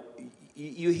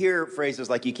 you hear phrases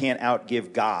like you can't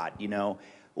outgive God,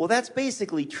 Well, that's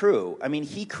basically true. I mean,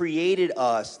 he created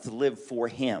us to live for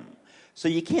him. So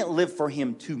you can't live for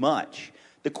him too much.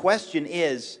 The question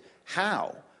is,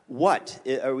 how? What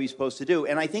are we supposed to do?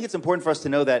 And I think it's important for us to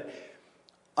know that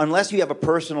unless you have a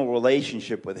personal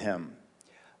relationship with him,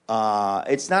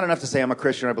 it's not enough to say, I'm a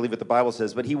Christian, I believe what the Bible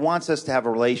says, but he wants us to have a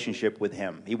relationship with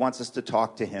him. He wants us to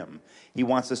talk to him. He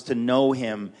wants us to know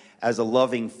him as a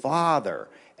loving father,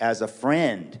 as a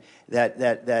friend,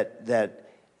 that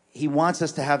he wants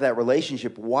us to have that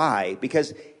relationship. Why?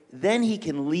 Because then he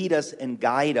can lead us and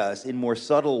guide us in more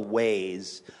subtle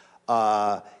ways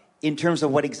in terms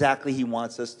of what exactly he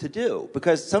wants us to do.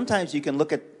 Because sometimes you can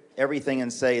look at everything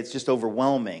and say it's just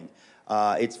overwhelming.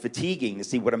 It's fatiguing to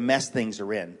see what a mess things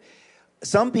are in.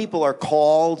 Some people are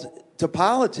called to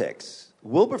politics.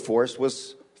 Wilberforce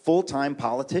was full-time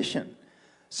politician.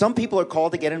 Some people are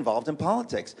called to get involved in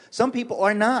politics. Some people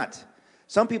are not.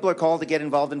 Some people are called to get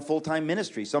involved in full-time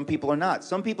ministry. Some people are not.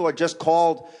 Some people are just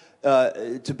called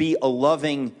to be a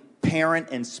loving parent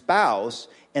and spouse,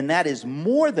 and that is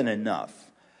more than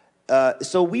enough.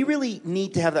 So we really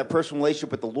need to have that personal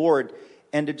relationship with the Lord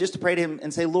and to pray to him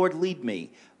and say, Lord, lead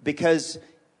me, because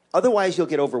otherwise you'll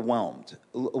get overwhelmed.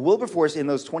 Wilberforce, in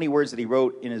those 20 words that he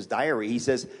wrote in his diary, he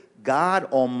says, God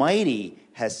Almighty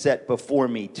has set before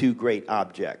me two great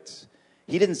objects.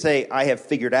 He didn't say, I have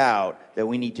figured out that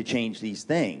we need to change these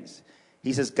things.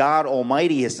 He says, God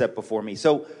Almighty has set before me.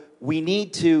 So we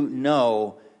need to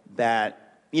know that,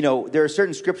 there are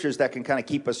certain scriptures that can kind of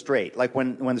keep us straight. Like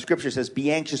when the scripture says,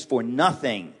 be anxious for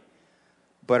nothing,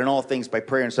 but in all things by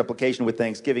prayer and supplication with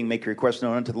thanksgiving, make your requests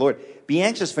known unto the Lord. Be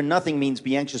anxious for nothing means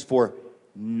be anxious for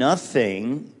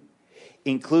nothing,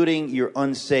 including your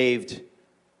unsaved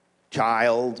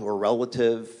child or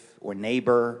relative or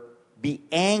neighbor. Be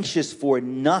anxious for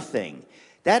nothing.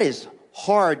 That is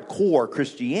hardcore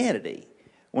Christianity.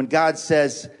 When God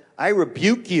says, I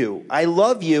rebuke you, I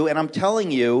love you, and I'm telling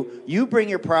you, you bring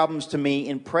your problems to me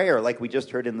in prayer, like we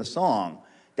just heard in the song.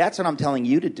 That's what I'm telling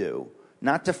you to do,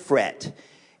 not to fret.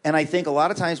 And I think a lot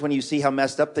of times when you see how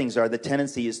messed up things are, the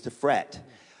tendency is to fret.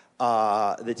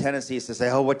 The tendency is to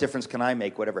say, oh, what difference can I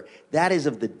make, whatever. That is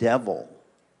of the devil.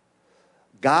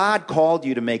 God called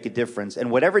you to make a difference,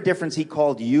 and whatever difference he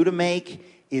called you to make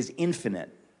is infinite.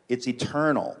 It's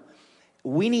eternal.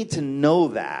 We need to know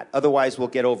that, otherwise we'll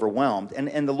get overwhelmed.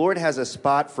 And the Lord has a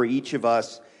spot for each of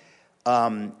us.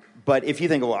 But if you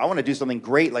think, well, I want to do something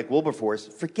great like Wilberforce,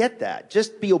 forget that.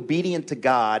 Just be obedient to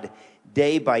God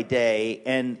day by day,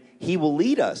 and he will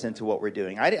lead us into what we're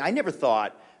doing. I never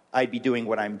thought I'd be doing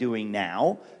what I'm doing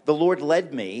now. The Lord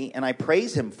led me, and I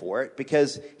praise him for it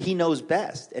because he knows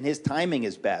best, and his timing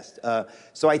is best.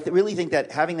 So I really think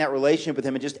that having that relationship with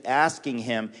him and just asking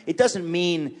him, it doesn't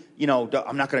mean,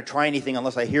 I'm not going to try anything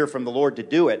unless I hear from the Lord to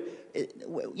do it.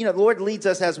 The Lord leads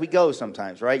us as we go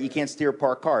sometimes, right? You can't steer a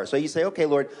parked car. So you say, okay,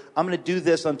 Lord, I'm going to do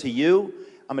this unto you.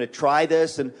 I'm going to try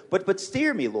this, but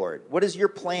steer me, Lord. What is your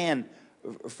plan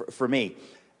for me?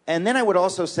 And then I would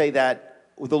also say that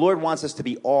the Lord wants us to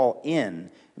be all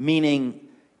in, meaning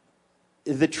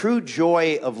the true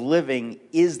joy of living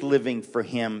is living for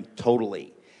him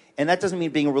totally. And that doesn't mean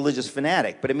being a religious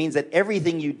fanatic, but it means that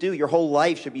everything you do, your whole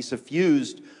life should be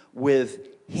suffused with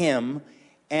him.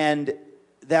 And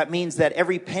that means that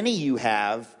every penny you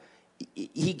have,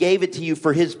 he gave it to you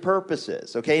for his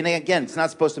purposes, okay? And again, it's not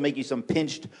supposed to make you some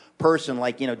pinched person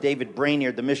like, David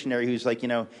Brainerd, the missionary, who's like,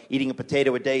 eating a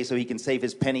potato a day so he can save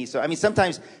his penny. So,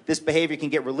 sometimes this behavior can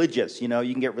get religious, you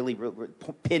can get really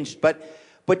pinched.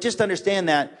 But just understand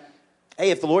that,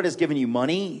 hey, if the Lord has given you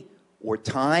money or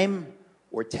time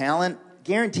or talent,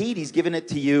 guaranteed he's given it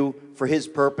to you for his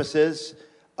purposes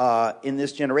in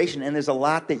this generation. And there's a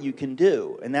lot that you can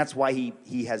do. And that's why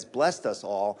he has blessed us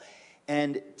all.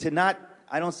 And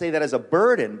I don't say that as a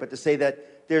burden, but to say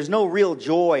that there's no real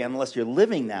joy unless you're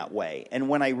living that way. And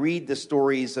when I read the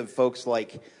stories of folks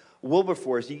like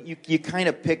Wilberforce, you kind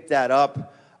of pick that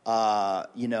up,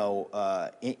 in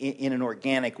an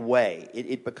organic way.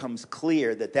 It becomes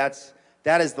clear that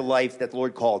is the life that the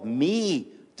Lord called me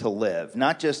to live,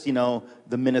 not just,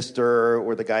 the minister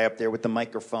or the guy up there with the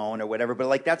microphone or whatever,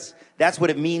 but that's what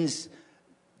it means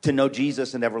to know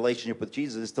Jesus and have a relationship with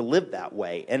Jesus, is to live that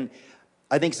way. And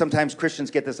I think sometimes Christians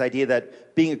get this idea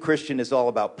that being a Christian is all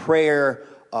about prayer,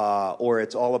 or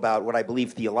it's all about what I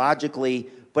believe theologically,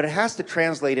 but it has to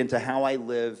translate into how I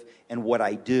live and what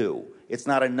I do. It's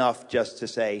not enough just to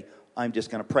say, I'm just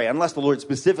going to pray, unless the Lord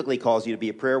specifically calls you to be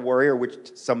a prayer warrior,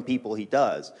 which some people he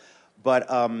does.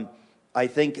 But I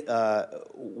think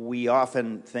we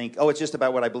often think, it's just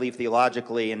about what I believe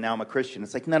theologically, and now I'm a Christian.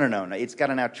 It's like, no. It's got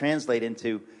to now translate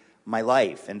into my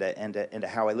life and to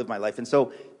how I live my life. And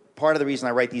so part of the reason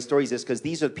I write these stories is because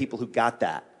these are the people who got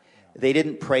that. They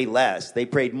didn't pray less. They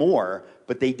prayed more,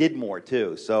 but they did more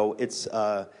too. So it's,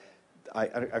 I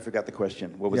forgot the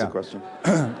question. What was the question?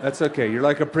 That's okay. You're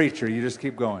like a preacher. You just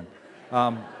keep going.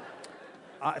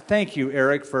 Thank you,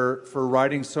 Eric, for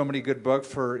writing so many good books,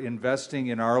 for investing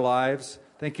in our lives.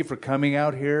 Thank you for coming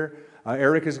out here.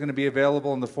 Eric is going to be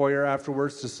available in the foyer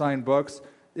afterwards to sign books.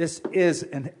 This is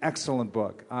an excellent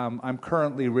book. I'm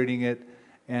currently reading it,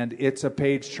 and it's a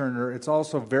page-turner. It's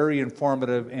also very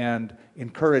informative and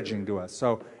encouraging to us.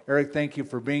 So, Eric, thank you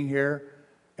for being here.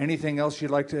 Anything else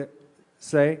you'd like to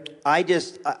say? I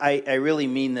really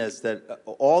mean this, that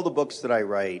all the books that I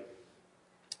write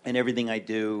and everything I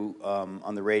do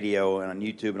on the radio and on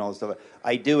YouTube and all this stuff,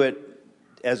 I do it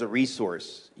as a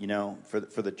resource,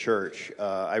 for the church.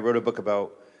 I wrote a book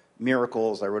about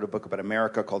miracles. I wrote a book about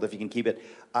America called If You Can Keep It.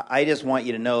 I just want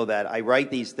you to know that I write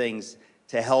these things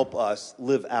to help us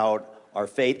live out our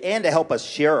faith and to help us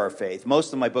share our faith.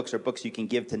 Most of my books are books you can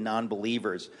give to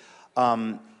non-believers.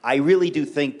 I really do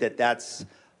think that that's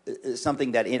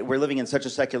something that we're living in such a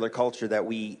secular culture that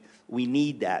we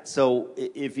need that. So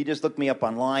if you just look me up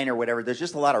online or whatever, there's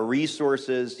just a lot of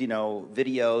resources,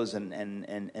 videos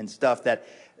and stuff that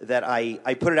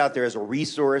I put it out there as a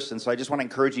resource. And so I just want to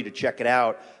encourage you to check it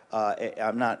out.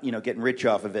 I'm not, getting rich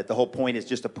off of it. The whole point is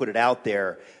just to put it out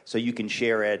there so you can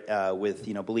share it with,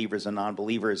 believers and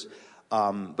non-believers.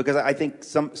 Because I think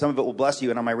some of it will bless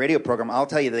you. And on my radio program, I'll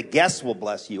tell you, the guests will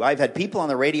bless you. I've had people on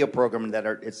the radio program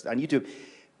it's on YouTube.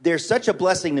 They're such a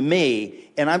blessing to me,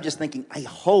 and I'm just thinking, I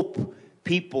hope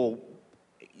people,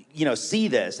 see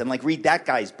this and read that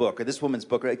guy's book or this woman's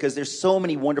book, because there's so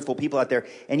many wonderful people out there,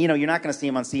 and you're not going to see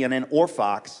them on CNN or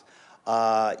Fox,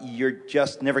 you're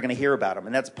just never going to hear about them.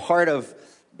 And that's part of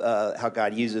how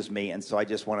God uses me. And so I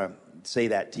just want to say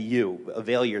that to you.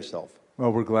 Avail yourself.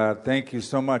 Well, we're glad. Thank you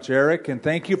so much, Eric. And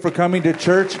thank you for coming to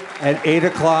church at 8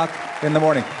 o'clock in the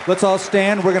morning. Let's all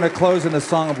stand. We're going to close in a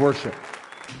song of worship.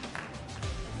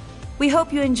 We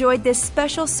hope you enjoyed this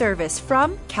special service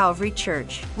from Calvary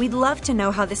Church. We'd love to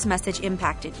know how this message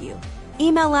impacted you.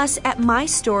 Email us at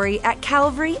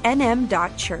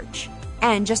mystory@calvarynm.church.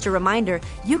 And just a reminder,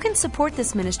 you can support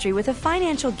this ministry with a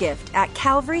financial gift at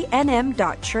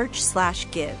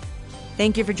calvarynm.church/give.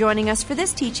 Thank you for joining us for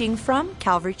this teaching from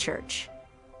Calvary Church.